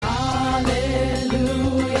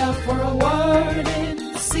word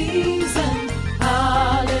in season.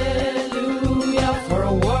 Hallelujah, for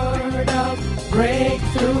a word of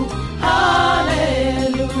breakthrough.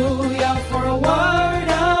 Hallelujah, for a word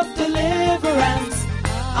of deliverance.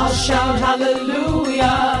 I'll shout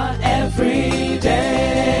hallelujah every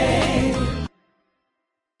day.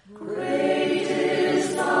 Great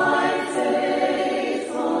is thy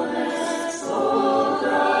faithfulness, O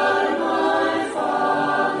God my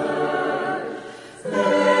Father.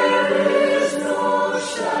 There is no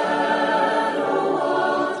shadow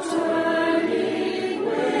of turning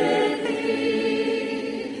with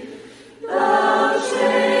thee. Thou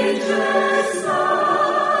changest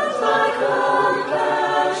not,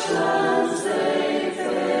 thy compassions they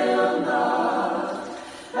fail not.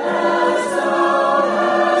 As thou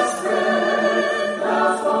hast been, thou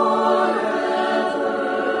forever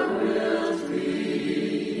wilt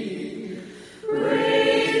be.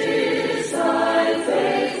 Great is thy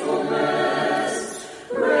faithfulness,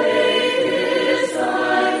 great is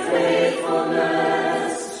thy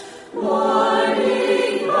faithfulness.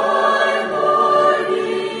 Morning by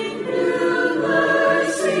morning, new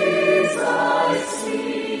mercies I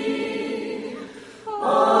see.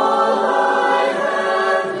 All I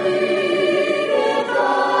have needed,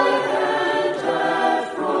 thy hand hath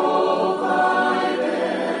provided.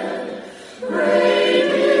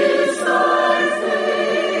 Great is thy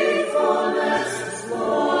faithfulness,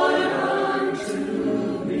 Lord, unto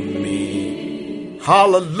me.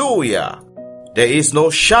 Hallelujah! There is no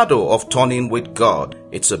shadow of turning with God.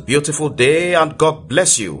 It's a beautiful day and God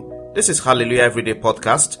bless you. This is Hallelujah Everyday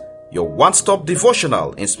Podcast, your one-stop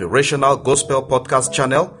devotional, inspirational gospel podcast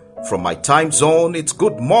channel. From my time zone, it's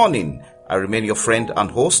good morning. I remain your friend and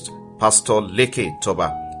host, Pastor Leke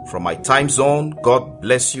Toba. From my time zone, God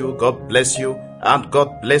bless you, and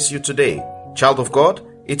God bless you today. Child of God,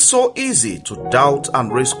 it's so easy to doubt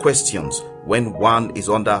and raise questions when one is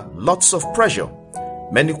under lots of pressure.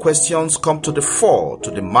 Many questions come to the fore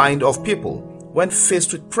to the mind of people when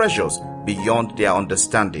faced with pressures beyond their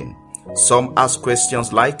understanding. Some ask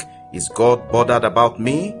questions like, is God bothered about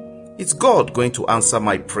me? Is God going to answer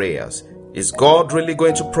my prayers? Is God really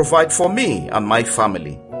going to provide for me and my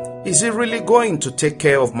family? Is He really going to take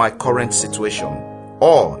care of my current situation?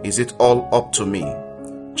 Or is it all up to me?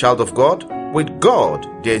 Child of God, with God,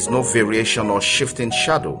 there is no variation or shifting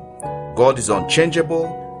shadow. God is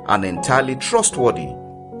unchangeable and entirely trustworthy.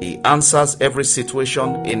 He answers every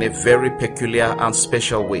situation in a very peculiar and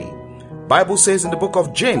special way. Bible says in the book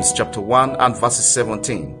of James chapter 1 and verses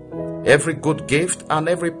 17, every good gift and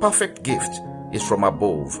every perfect gift is from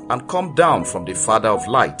above and come down from the Father of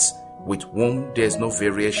lights, with whom there is no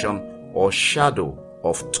variation or shadow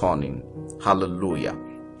of turning. Hallelujah.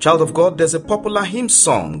 Child of God, there's a popular hymn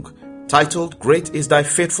song titled Great is Thy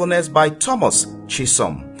Faithfulness by Thomas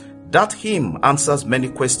Chisholm. That hymn answers many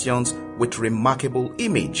questions with remarkable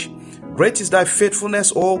image. Great is thy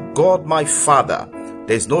faithfulness, O God my Father.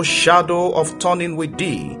 There is no shadow of turning with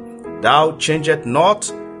thee. Thou changest not,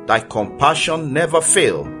 thy compassion never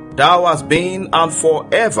fail. Thou hast been and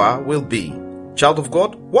forever will be. Child of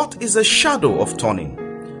God, what is a shadow of turning?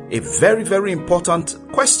 A very, very important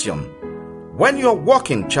question. When you are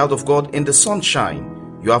walking, child of God, in the sunshine,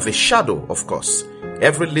 you have a shadow, of course.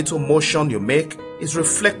 Every little motion you make is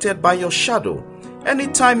reflected by your shadow.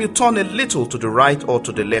 Anytime you turn a little to the right or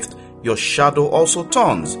to the left, your shadow also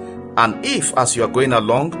turns. And if, as you are going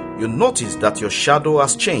along, you notice that your shadow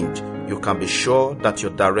has changed, you can be sure that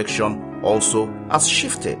your direction also has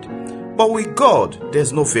shifted. But with God,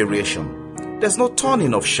 there's no variation. There's no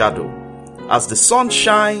turning of shadow. As the sun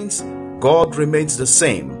shines, God remains the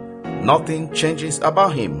same. Nothing changes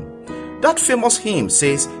about Him. That famous hymn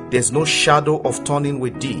says, there's no shadow of turning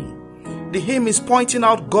with thee. The hymn is pointing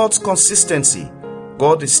out God's consistency.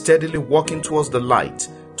 God is steadily walking towards the light,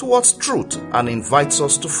 towards truth, and invites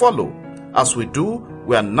us to follow. As we do,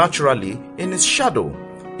 we are naturally in His shadow.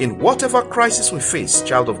 In whatever crisis we face,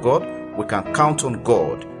 child of God, we can count on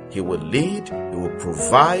God. He will lead, He will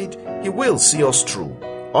provide, He will see us through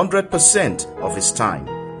 100% of His time.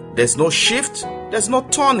 There's no shift, there's no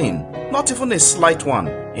turning, not even a slight one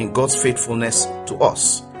in God's faithfulness to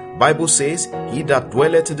us. Bible says, he that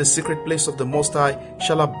dwelleth in the secret place of the Most High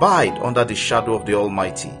shall abide under the shadow of the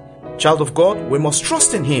Almighty. Child of God, we must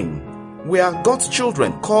trust in Him. We are God's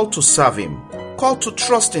children, called to serve Him, called to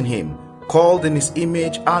trust in Him, called in His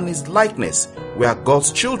image and His likeness. We are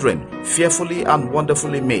God's children, fearfully and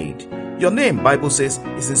wonderfully made. Your name, Bible says,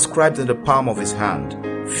 is inscribed in the palm of His hand.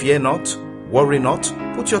 Fear not, worry not,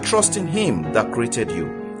 put your trust in Him that created you.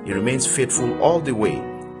 He remains faithful all the way.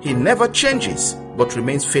 He never changes, but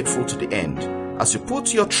remains faithful to the end. As you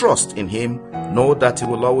put your trust in Him, know that He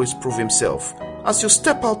will always prove Himself. As you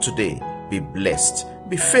step out today, be blessed,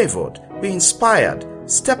 be favored, be inspired.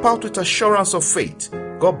 Step out with assurance of faith.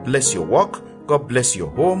 God bless your work. God bless your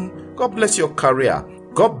home. God bless your career.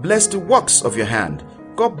 God bless the works of your hand.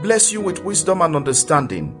 God bless you with wisdom and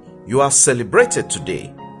understanding. You are celebrated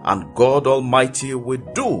today, and God Almighty will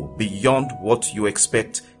do beyond what you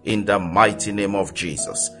expect in the mighty name of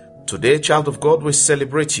Jesus. Today, child of God, we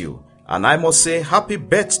celebrate you. And I must say happy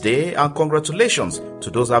birthday and congratulations to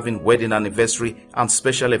those having wedding anniversary and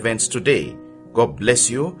special events today. God bless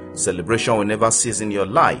you. Celebration will never cease in your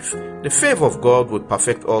life. The favor of God will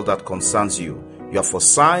perfect all that concerns you. You are for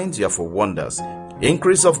signs, you are for wonders.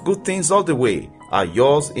 Increase of good things all the way are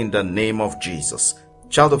yours in the name of Jesus.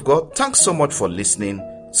 Child of God, thanks so much for listening.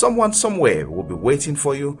 Someone somewhere will be waiting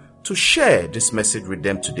for you to share this message with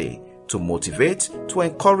them today, to motivate, to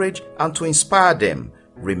encourage, and to inspire them.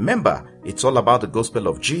 Remember, it's all about the gospel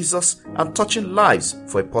of Jesus and touching lives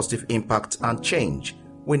for a positive impact and change.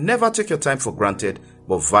 We never take your time for granted,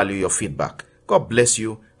 but value your feedback. God bless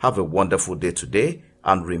you. Have a wonderful day today.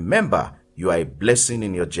 And remember, you are a blessing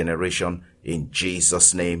in your generation. In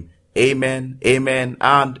Jesus' name, amen, amen,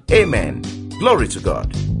 and amen. Glory to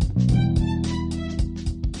God.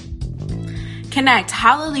 Connect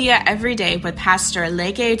Hallelujah every day with Pastor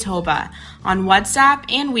Leke Toba on WhatsApp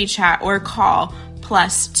and WeChat, or call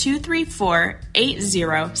 +234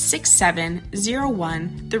 8067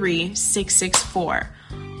 013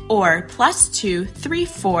 or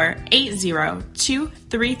 +234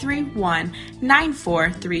 802331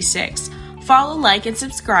 9436. Follow, like, and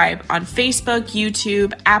subscribe on Facebook,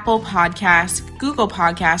 YouTube, Apple Podcasts, Google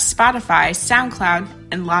Podcasts, Spotify, SoundCloud,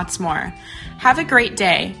 and lots more. Have a great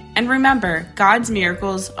day, and remember, God's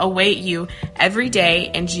miracles await you every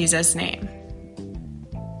day in Jesus' name.